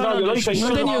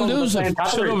 Then you'll lose it.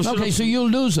 Okay, so you'll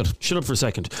lose it. Shut up for a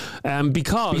second.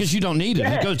 Because you don't need it.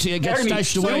 It gets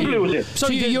stashed away. So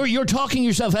you're talking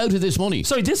yourself out of this money.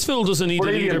 Sorry, this Phil doesn't need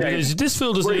it either. Because this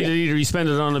Phil doesn't need it either. He spent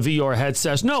it on a VR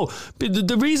headset. No,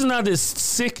 the reason that is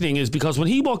sickening is because when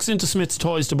he walks into Smith's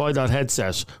Toys to buy that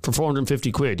headset for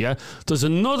 450 quid, there's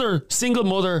another single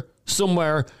mother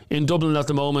somewhere in Dublin at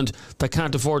the moment that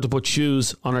can't afford to put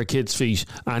shoes on her kids' feet,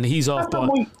 and he's off.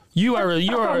 You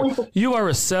are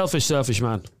a selfish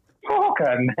man.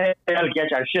 Fucking hell,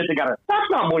 get your shit together. That's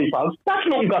not my fault. That's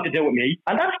nothing got to do with me,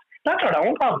 and that's our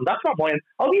own problem. That's not mine.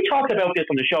 We talked about this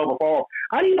on the show before.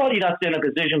 Anybody that's in a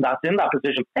position that's in that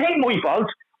position, it ain't my fault.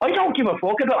 I don't give a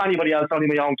fuck about anybody else, only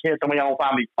my own kids and my own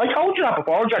family. I told you that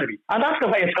before, Jeremy, and that's the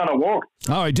way it's going to work.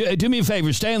 All right, do me a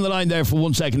favour, stay on the line there for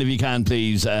 1 second if you can,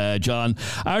 please, John.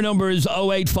 Our number is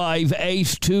 085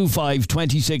 825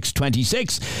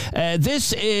 2626.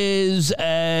 This is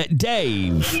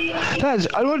Dave. Lads,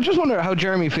 I just wonder how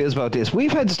Jeremy feels about this.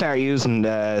 We've had to start using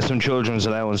some children's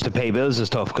allowance to pay bills and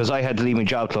stuff, because I had to leave my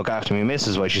job to look after my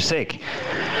missus while she's sick.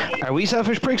 Are we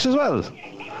selfish pricks as well?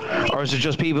 Or is it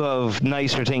just people have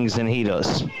nicer things than he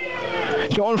does?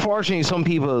 Unfortunately, some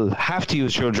people have to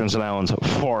use children's allowance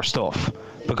for stuff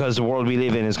because the world we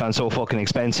live in has gone so fucking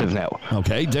expensive now.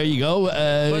 Okay, there you go.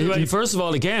 Well, first of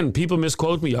all, again, people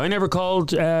misquote me. I never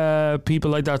called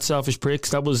people like that selfish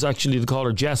pricks. That was actually the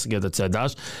caller Jessica that said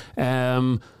that.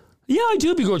 Yeah, I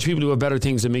do begrudge people who have better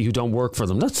things than me who don't work for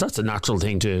them. That's a natural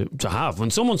thing to have. When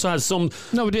someone has some...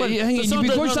 No, but you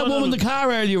begrudged that woman in the car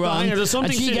earlier on,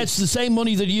 and she gets the same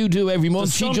money that you do every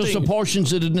month. She just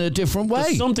apportions it in a different way.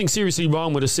 There's something seriously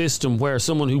wrong with a system where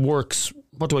someone who works...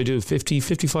 What do I do?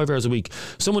 55 hours a week.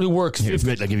 Someone who works... I'll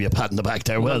give you a pat in the back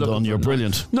there. Well done. You're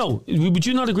brilliant. No, would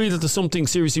you not agree that there's something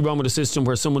seriously wrong with a system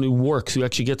where someone who works, who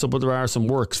actually gets up with their arse and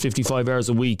works 55 hours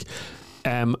a week...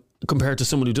 compared to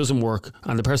someone who doesn't work,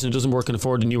 and the person who doesn't work can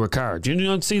afford a newer car. Do you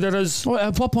not see that as... Well,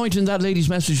 at what point in that lady's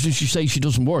message did she say she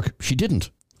doesn't work? She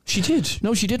didn't. She did.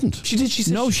 No, she didn't. She did. She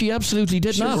said no, she absolutely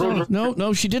did not.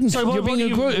 No, she didn't. Sorry, You're being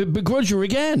a begrudger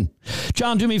again.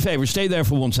 John, do me a favour. Stay there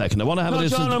for 1 second. I want to have a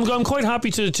listen. John, I'm quite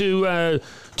happy to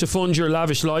fund your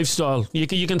lavish lifestyle. You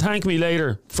can thank me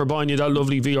later for buying you that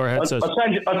lovely VR headset. I'll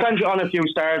send you on a few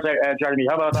stars, Jeremy.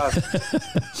 How about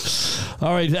that?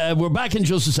 All right, we're back in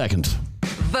just a second.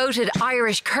 Voted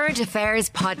Irish Current Affairs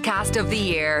Podcast of the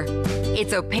Year.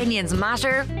 It's Opinions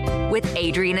Matter with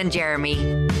Adrian and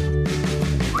Jeremy.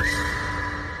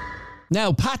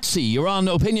 Now, Patsy, you're on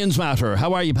Opinions Matter.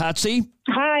 How are you, Patsy?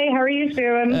 Hi, how are you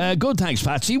doing? Good, thanks,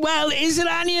 Patsy. Well, is it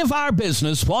any of our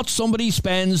business what somebody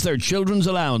spends their children's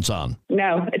allowance on?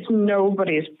 No, it's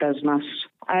nobody's business.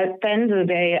 At the end of the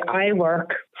day, I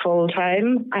work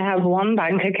full-time. I have one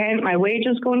bank account. My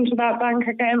wages go into that bank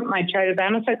account. My child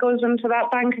benefit goes into that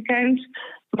bank account.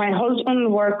 My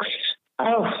husband works,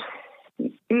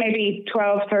 maybe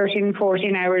 12, 13,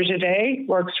 14 hours a day,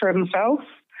 works for himself.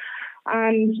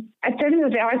 And at the end of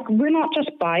the day, we're not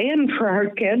just buying for our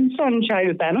kids on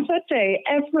Child Benefit Day.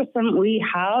 Everything we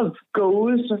have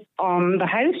goes on the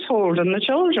household and the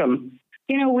children.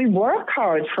 You know, we work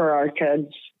hard for our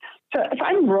kids. So if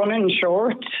I'm running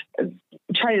short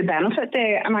Child Benefit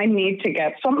Day and I need to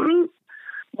get something,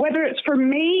 whether it's for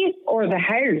me or the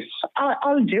house,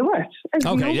 I'll do it.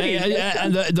 Okay,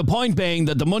 and the point being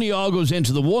that the money all goes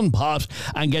into the one pot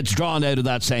and gets drawn out of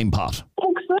that same pot.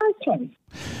 Exactly.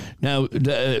 Now,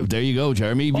 there you go,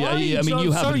 Jeremy. I mean,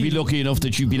 you happen to be lucky enough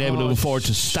that you've been able to afford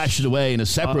to stash it away in a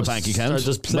separate bank account.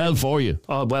 Well for you.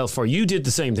 Oh, well for you. You did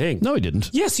the same thing. No, I didn't.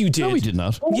 Yes, you did. No, he did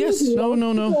not. Yes.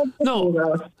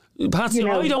 No. Patsy,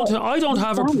 I don't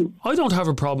have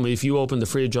a problem if you open the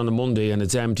fridge on a Monday and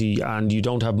it's empty and you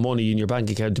don't have money in your bank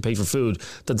account to pay for food,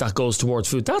 that goes towards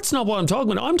food. That's not what I'm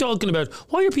talking about. I'm talking about,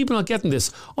 why are people not getting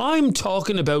this? I'm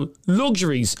talking about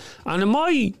luxuries. And in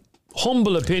my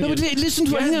humble opinion... No, but listen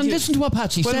to what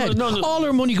Patsy said. No. All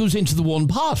her money goes into the one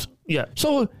pot. Yeah.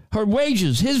 So her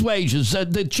wages, his wages,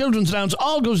 the children's allowance,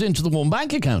 all goes into the one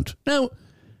bank account. Now...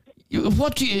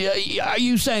 are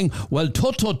you saying, well,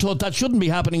 tut, that shouldn't be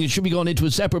happening, it should be going into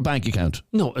a separate bank account?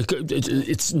 No,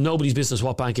 it's nobody's business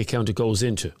what bank account it goes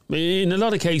into. In a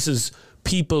lot of cases,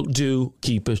 people do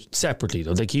keep it separately,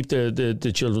 though. They keep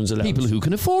the children's allowance. People who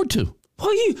can afford to.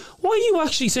 Why are you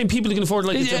actually saying people who can afford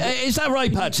is that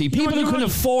right, Patsy? People who can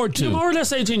afford to. You're more or less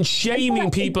saying shaming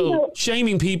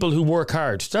people who work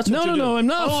hard. That's what No, I'm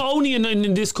not. Only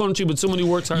in this country, but someone who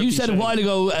works hard. You said a while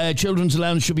ago children's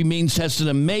allowance should be means tested,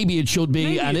 and maybe it should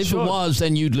be, and if it was,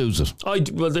 then you'd lose it.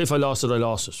 Well, if I lost it, I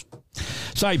lost it.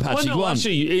 Sorry, Patsy, go on.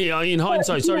 Actually, in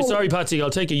hindsight, sorry, Patsy, I'll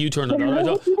take a U-turn on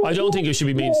that. I don't think it should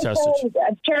be means tested.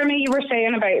 Jeremy, you were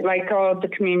saying about the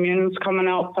communions coming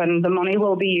up and the money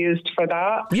will be used for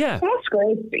that. Yeah. That's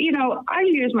great. I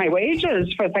use my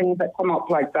wages for things that come up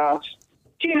like that.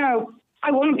 I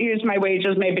won't use my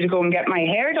wages maybe to go and get my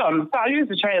hair done. But I'll use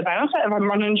the child benefit if I'm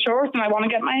running short and I want to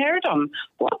get my hair done.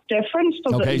 What difference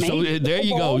does it make? Okay, so there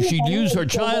you go. She'd use her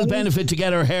child benefit to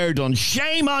get her hair done.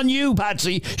 Shame on you,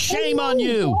 Patsy. Shame on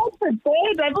you. God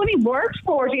forbid. I've only worked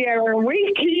 40 hours a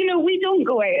week. We don't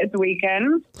go out at the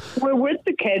weekends. We're with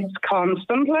the kids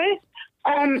constantly.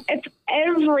 Half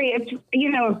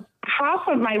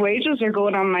of my wages are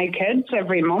going on my kids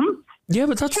every month. Yeah,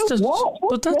 but that's just what?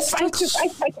 I can't get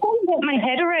my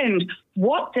head around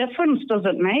what difference does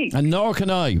it make. And nor can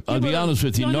I. I'll be honest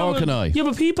with you, nor can I. Yeah,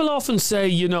 but people often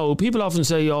say,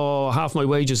 oh, half my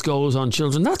wages goes on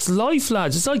children. That's life,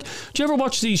 lads. It's like, do you ever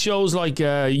watch these shows like,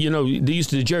 they used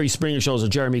to do Jerry Springer shows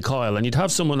with Jeremy Kyle, and you'd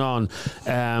have someone on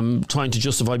trying to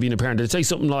justify being a parent. They'd say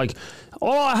something like,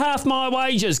 oh, half my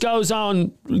wages goes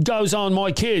on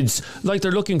my kids, like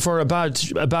they're looking for a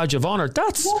badge of honour.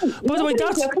 That's, by the way,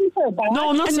 that's... No,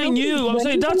 I'm not saying you. I'm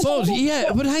saying that's...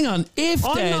 Yeah, but hang on.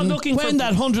 When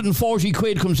that 140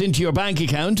 quid comes into your bank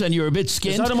account and you're a bit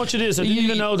skinned... Is that how much it is? I didn't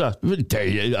even know that.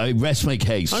 I rest my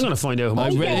case. I'm going to find out how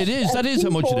much it is. That is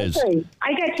how much it is.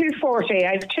 I get 240.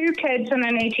 I have 2 kids and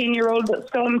an 18-year-old that's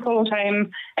still in full-time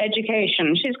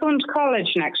education. She's going to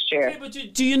college next year. Yeah, but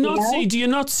do you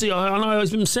not see... And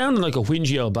I've been sounding like a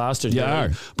whingy old bastard. You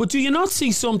are. But do you not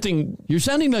see something... You're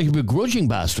sounding like a begrudging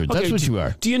bastard. That's what you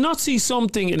are. Do you not see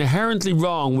something inherently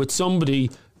wrong with somebody...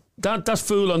 That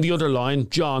fool on the other line,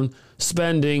 John,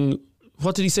 spending,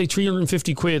 what did he say,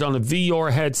 350 quid on a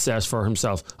VR headset for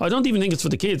himself? I don't even think it's for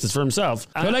the kids, it's for himself.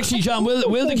 Well, actually, John,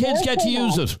 will the kids get to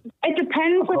use it? It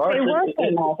depends if they work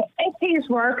or not. If he's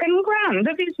working, grand.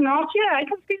 If he's not, I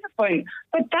can see the point.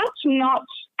 But that's not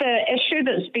the issue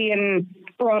that's being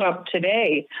brought up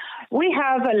today. We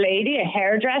have a lady, a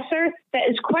hairdresser, that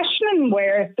is questioning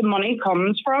where the money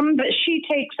comes from that she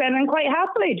takes in and quite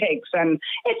happily takes in.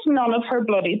 It's none of her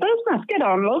bloody business. Get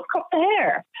on, love, cut the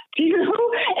hair.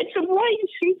 It's why is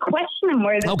she questioning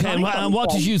where the money comes from? Okay, and what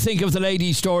did you think of the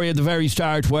lady's story at the very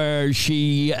start where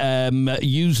she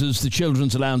uses the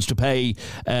children's allowance to pay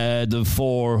the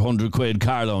 400 quid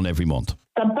car loan every month?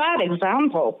 A bad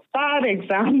example. A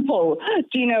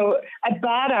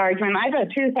bad argument. I have a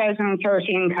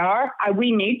 2013 car.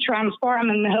 We need transport. I'm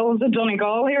in the hills of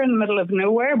Donegal here in the middle of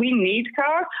nowhere. We need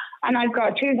car. And I've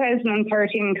got a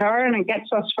 2013 car and it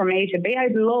gets us from A to B.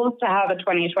 I'd love to have a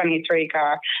 2023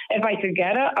 car. If I could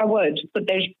get it, I would. But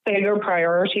there's bigger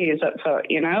priorities at foot,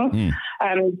 She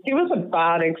was a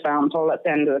bad example at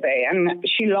the end of the day. And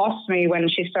she lost me when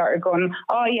she started going,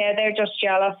 oh, yeah, they're just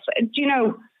jealous.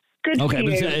 Good for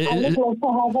you. I would love to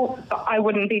have it, but I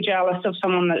wouldn't be jealous of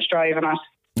someone that's driving it.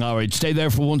 All right, stay there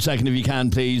for 1 second if you can,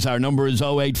 please. Our number is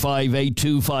 085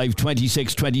 825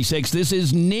 2626. This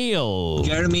is Neil.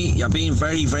 Jeremy, you're being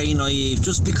very, very naive.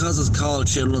 Just because it's called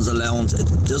children's allowance, it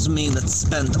doesn't mean it's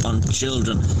spent on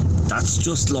children. That's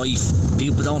just life.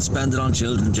 People don't spend it on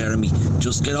children, Jeremy.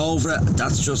 Just get over it.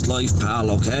 That's just life,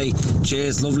 pal, okay?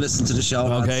 Cheers. Love listening to the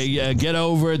show. Okay, get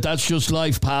over it. That's just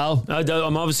life, pal.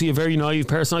 I'm obviously a very naive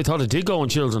person. I thought it did go on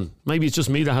children. Maybe it's just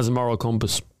me that has a moral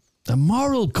compass. A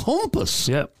moral compass?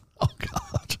 Yeah. Oh,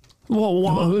 God.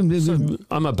 Well,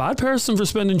 I'm a bad person for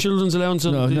spending children's allowance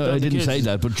on No, I didn't kids. say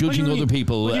that, but judging other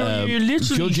people,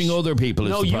 judging other people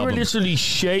is the problem. You're literally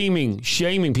shaming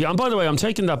people. And by the way, I'm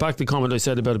taking that back, the comment I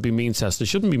said about it being means tested. It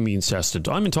shouldn't be means tested.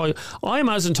 I'm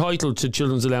as entitled to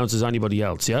children's allowance as anybody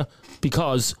else, yeah?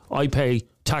 Because I pay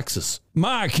taxes.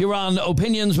 Mark, you're on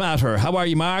Opinions Matter. How are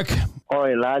you, Mark? All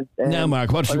right, lads. Now,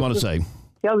 Mark, what do you want to say?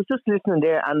 Yeah, I was just listening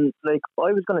there, and I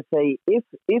was going to say,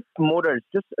 if mothers,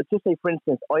 just say for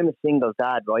instance, I'm a single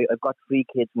dad, right? I've got 3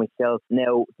 kids myself.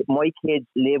 Now, my kids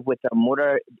live with their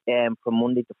mother from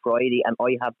Monday to Friday, and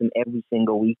I have them every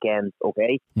single weekend.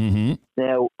 Okay. Mm-hmm.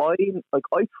 Now, I've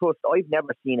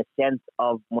never seen a cent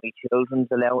of my kids'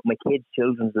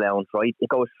 children's allowance. Right, it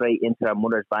goes straight into their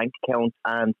mother's bank account,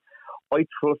 and I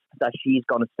trust that she's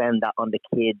going to spend that on the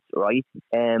kids, right?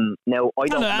 Now, I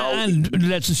don't know. And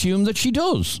let's assume that she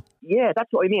does. Yeah, that's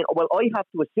what I mean. Well, I have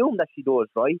to assume that she does,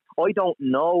 right? I don't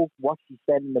know what she's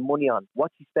spending the money on.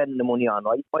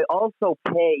 Right? I also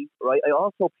pay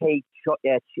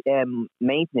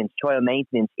maintenance, child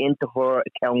maintenance into her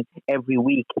account every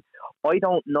week. I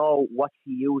don't know what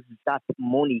she uses that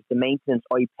money, the maintenance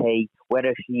I pay,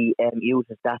 whether she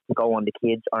uses that to go on the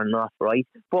kids or not, right?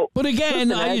 But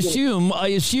again, I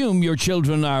assume your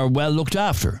children are well looked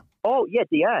after. Oh, yeah,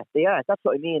 they are. That's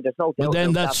what I mean. There's no doubt. But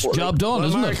then that's job done,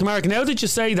 isn't it? Mark, now that you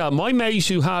say that, my mate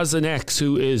who has an ex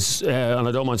who is, and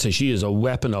I don't mind saying she is a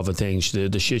weapon of a thing,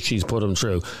 the shit she's put him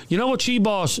through. You know what she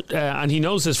bought, and he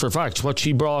knows this for a fact, what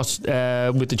she brought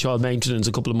with the child maintenance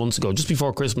a couple of months ago, just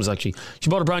before Christmas actually.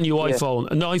 She bought a brand new iPhone,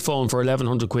 an iPhone for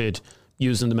 1,100 quid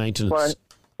using the maintenance.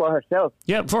 For herself?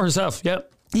 Yeah, for herself, yeah.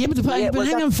 Yeah, but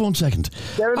hang on for 1 second.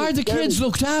 Are the kids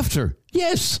looked after?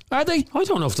 Yes. Are they? I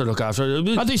don't know if they're looked after.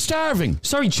 Are they starving?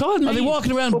 Sorry, child maintenance. Are they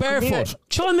walking around barefoot?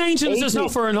 Child maintenance is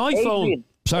not for an iPhone. Adrian,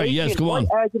 Sorry, yes, go on.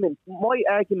 My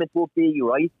argument would be,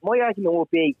 right?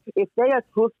 If they are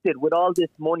trusted with all this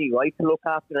money, right, to look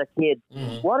after their kids,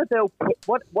 what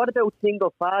about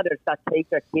single fathers that take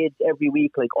their kids every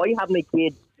week? Like, I have my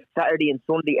kids Saturday and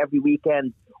Sunday every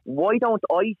weekend. Why don't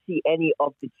I see any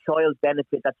of the child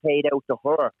benefit that's paid out to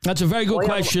her? That's a very good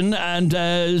question,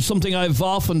 and something I've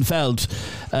often felt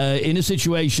in a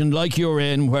situation like you're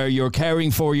in, where you're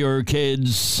caring for your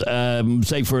kids,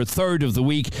 say for a third of the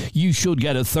week, you should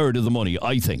get a third of the money,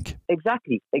 I think.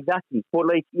 Exactly. But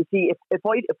like, you see, if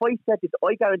I said this,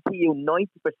 I guarantee you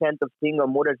 90% of single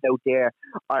mothers out there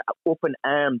are up in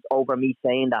arms over me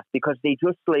saying that, because they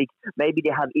just, like, maybe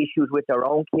they have issues with their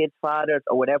own kids' fathers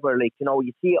or whatever. Like, you know,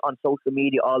 you see it on social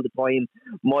media all the time.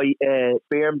 My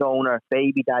sperm donor,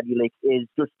 baby daddy, like,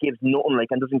 just gives nothing, like,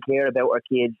 and doesn't care about our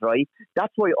kids, right?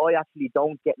 That's why I actually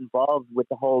don't get involved with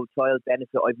the whole child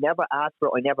benefit. I've never asked for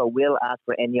it. I never will ask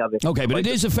for any of it. Okay, but it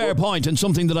is a fair point, and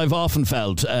something that I've often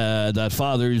felt, that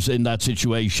fathers in that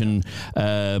situation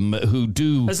who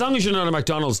do... As long as you're not a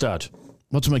McDonald's dad.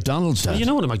 What's a McDonald's dad? You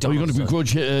know what a McDonald's dad is. Are you going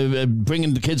to begrudge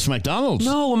bringing the kids to McDonald's?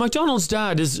 No, a McDonald's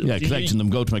dad is... Yeah, collecting them,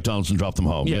 go to McDonald's and drop them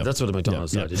home. Yeah, that's what a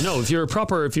McDonald's dad is. No, if you're a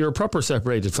proper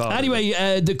separated father.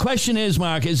 Anyway, the question is,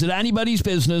 Mark, is it anybody's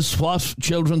business what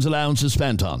children's allowance is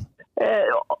spent on?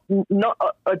 No,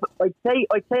 I'd say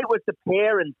it was the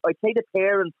parents. I'd say the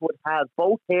parents would have,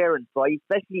 both parents, right,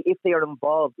 especially if they are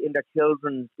involved in their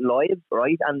children's lives,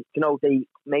 right, and, you know,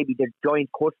 maybe they're joint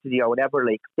custody or whatever,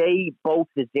 like, they both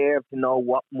deserve to know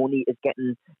what money is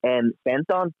getting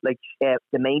spent on, like, the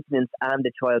maintenance and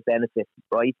the child benefit,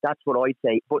 right? That's what I'd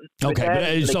say. But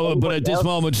at this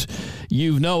moment,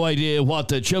 you've no idea what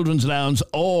the children's allowance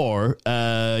or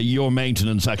your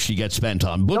maintenance actually gets spent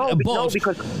on.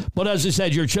 But as I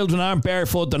said, your children aren't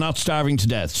barefoot; they're not starving to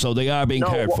death, so they are being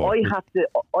cared for. I have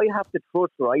to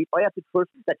trust, right? I have to trust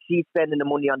that she's spending the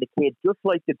money on the kids, just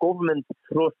like the government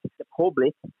trusts the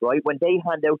public, right? When they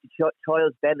hand out the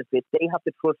child's benefit, they have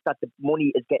to trust that the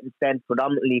money is getting spent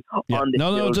predominantly on the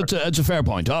children. No, that's a fair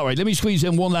point. All right, let me squeeze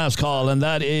in one last call, and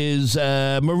that is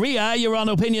Maria. You're on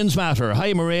Opinions Matter.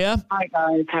 Hi, Maria. Hi,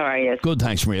 guys. How are you? Good,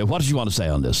 thanks, Maria. What did you want to say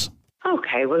on this?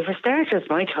 Okay, well, for starters,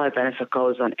 my child benefit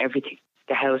goes on everything.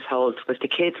 The household. If the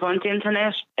kids want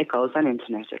internet, it goes on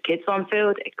internet. If kids want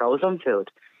food, it goes on food.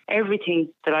 Everything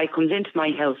that comes into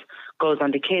my house goes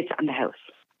on the kids and the house.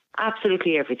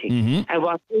 Absolutely everything. Mm-hmm. And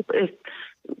what if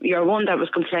you're one that was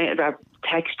complaining about,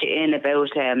 text you in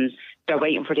about they're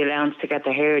waiting for the allowance to get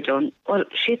their hair done. Well,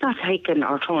 she's not taking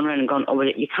or turning around and going, oh, well,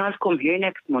 you can't come here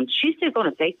next month. She's still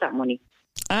going to take that money.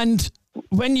 And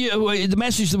when the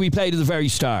message that we played at the very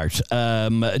start,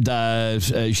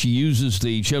 that she uses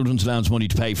the children's allowance money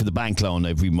to pay for the bank loan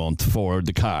every month for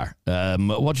the car.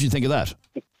 What did you think of that?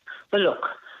 Well, look,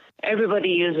 everybody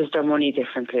uses their money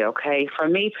differently, okay? For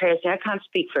me personally, I can't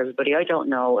speak for everybody. I don't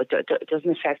know. It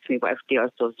doesn't affect me what everybody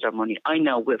else does with their money. I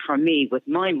know for me, with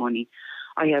my money,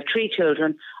 I have 3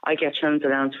 children. I get children's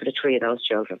allowance for the 3 of those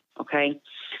children, okay?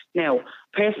 Now,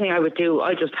 personally,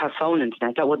 I just have phone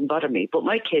internet. That wouldn't bother me. But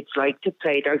my kids like to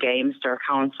play their games, their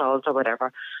consoles or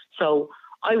whatever. So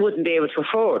I wouldn't be able to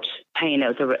afford paying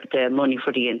out the money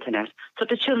for the internet. So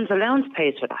the children's allowance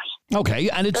pays for that. Okay,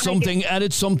 and it's something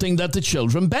that the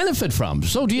children benefit from.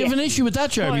 So do you have an issue with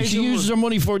that, Jeremy? She uses her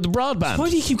money for the broadband. Why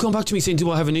do you keep coming back to me saying, do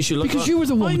I have an issue? Because you were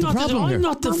the one with the problem here. I'm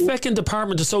not the fucking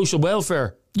Department of Social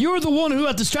Welfare. You're the one who,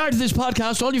 at the start of this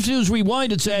podcast, all you have to do is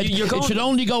rewind and said it should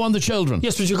only go on the children.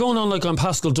 Yes, but you're going on like I'm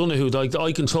Pascal Donahue, like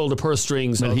I control the purse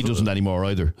strings. Well, he doesn't anymore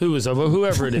either. Who is that?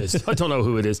 Whoever it is. I don't know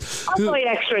who it is. I buy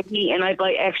extra heat and I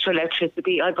buy extra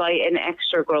electricity. I buy an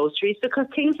extra groceries because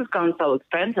things have gone so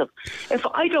expensive. If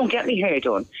I don't get my hair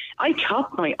done, I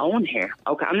chop my own hair.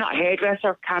 Okay, I'm not a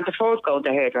hairdresser, can't afford going to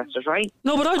hairdressers, right?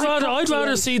 No, but I'd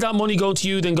rather see that money go to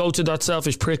you than go to that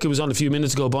selfish prick who was on a few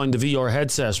minutes ago buying the VR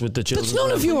headset with the children. That's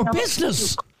none of your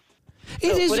business.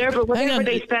 It is whatever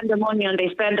they spend the money on, they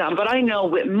spend on. But I know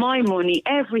with my money,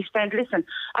 every spend. Listen,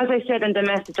 as I said in the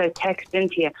message I texted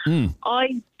into you,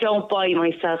 I don't buy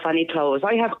myself any clothes.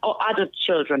 I have adult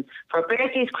children. For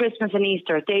birthdays, Christmas and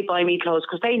Easter, they buy me clothes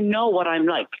because they know what I'm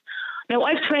like. Now,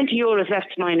 I have €20 left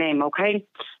to my name, okay?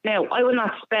 Now, I will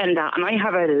not spend that, and I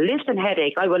have a lifting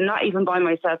headache. I will not even buy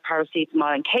myself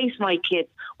paracetamol in case my kids,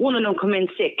 one of them come in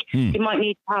sick. They might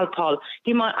need Calpol.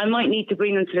 I might need to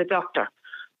bring them to the doctor.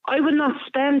 I will not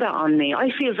spend that on me. I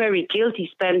feel very guilty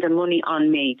spending money on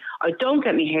me. I don't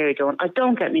get my hair done. I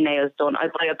don't get my nails done. I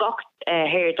buy a box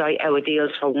hair dye out of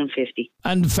deals for $150.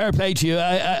 And fair play to you.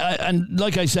 And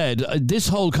like I said, this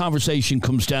whole conversation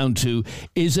comes down to,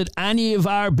 is it any of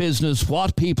our business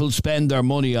what people spend their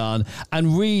money on?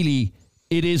 And really,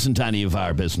 it isn't any of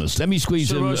our business. Let me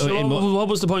squeeze in. What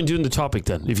was the point doing the topic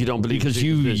then, if you don't believe because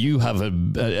you have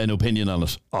an opinion on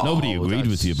it. Nobody agreed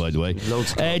with you, by the way.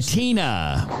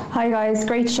 Tina. Hi guys,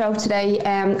 great show today.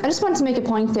 I just wanted to make a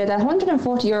point there that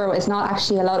 €140 is not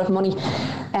actually a lot of money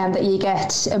that you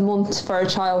get a month for a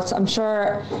child. I'm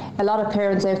sure a lot of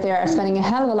parents out there are spending a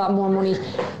hell of a lot more money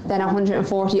than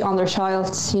 $140 on their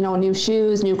child. You know, new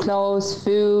shoes, new clothes,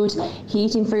 food,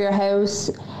 heating for your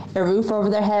house, a roof over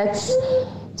their heads.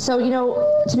 So, you know,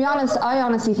 to be honest, I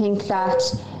honestly think that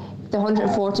the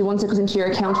 $140, once it goes into your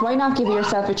account, why not give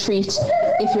yourself a treat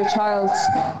if your child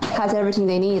has everything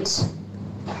they need?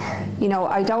 You know,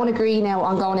 I don't agree now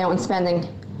on going out and spending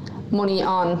money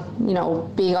on, you know,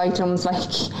 big items like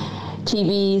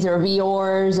TVs or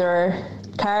VRs or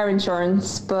car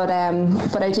insurance, but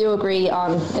I do agree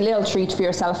on a little treat for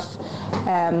yourself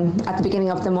at the beginning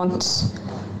of the month.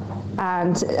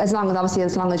 And as long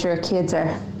as your kids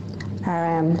are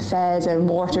fed and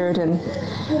watered and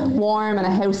warm and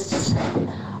a house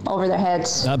over their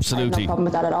heads. Absolutely. I have no problem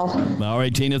with that at all. All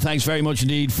right, Tina, thanks very much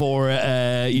indeed for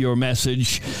your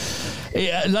message.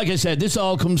 Like I said, this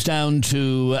all comes down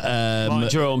to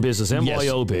mind your own business.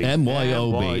 MYOB.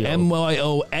 MYOB.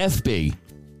 MYOFB,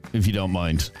 if you don't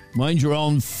mind. Mind your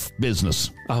own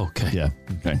business. Okay. Yeah.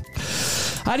 Okay.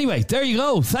 Anyway, there you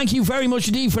go. Thank you very much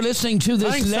indeed for listening to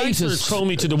this latest. Thanks for throwing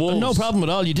me to the wolves. No problem at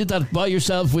all. You did that by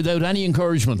yourself without any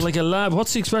encouragement. Like a lamb.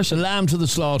 What's the expression? A lamb to the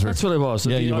slaughter. That's what I was.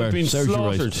 Yeah, you were. I've been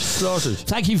slaughtered. Right. Slaughtered.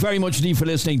 Thank you very much indeed for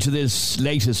listening to this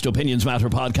latest Opinions Matter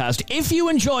podcast. If you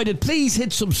enjoyed it, please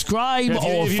hit subscribe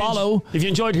or follow. If you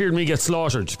enjoyed hearing me get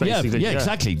slaughtered, basically. Yeah,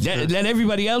 exactly. Let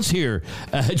everybody else hear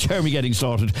Jeremy getting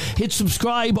slaughtered. Hit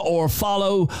subscribe or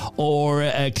follow or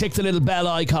click the little bell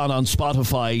icon on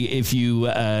Spotify if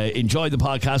you enjoyed the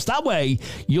podcast. That way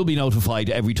you'll be notified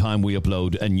every time we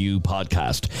upload a new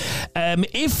podcast.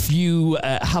 If you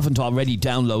haven't already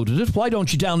downloaded it, why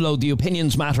don't you download the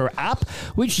Opinions Matter app,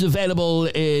 which is available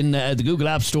in the Google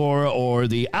App Store or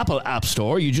the Apple App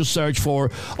Store. You just search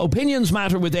for Opinions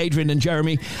Matter with Adrian and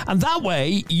Jeremy, and that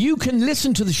way you can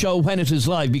listen to the show when it is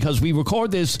live, because we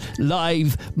record this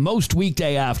live most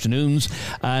weekday afternoons,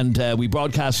 and we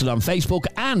broadcast it on Facebook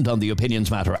and on the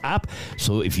Opinions Matter app.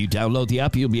 So if you download the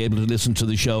app, you'll be able to listen to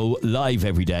the show live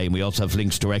every day, and we also have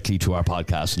links directly to our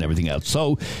podcast and everything else.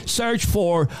 So search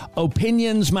for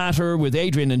Opinions Matter with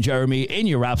Adrian and Jeremy in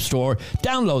your app store,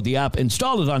 download the app,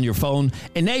 install it on your phone,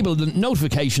 enable the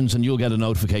notifications, and you'll get a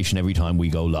notification every time we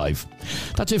go live.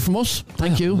 That's it from us.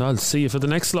 Thank you. I'll see you for the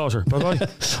next slaughter. Bye-bye.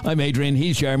 I'm Adrian,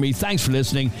 he's Jeremy. Thanks for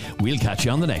listening. We'll catch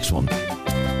you on the next one.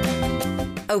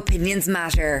 Opinions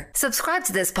Matter. Subscribe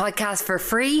to this podcast for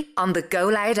free on the Go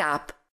Loud app.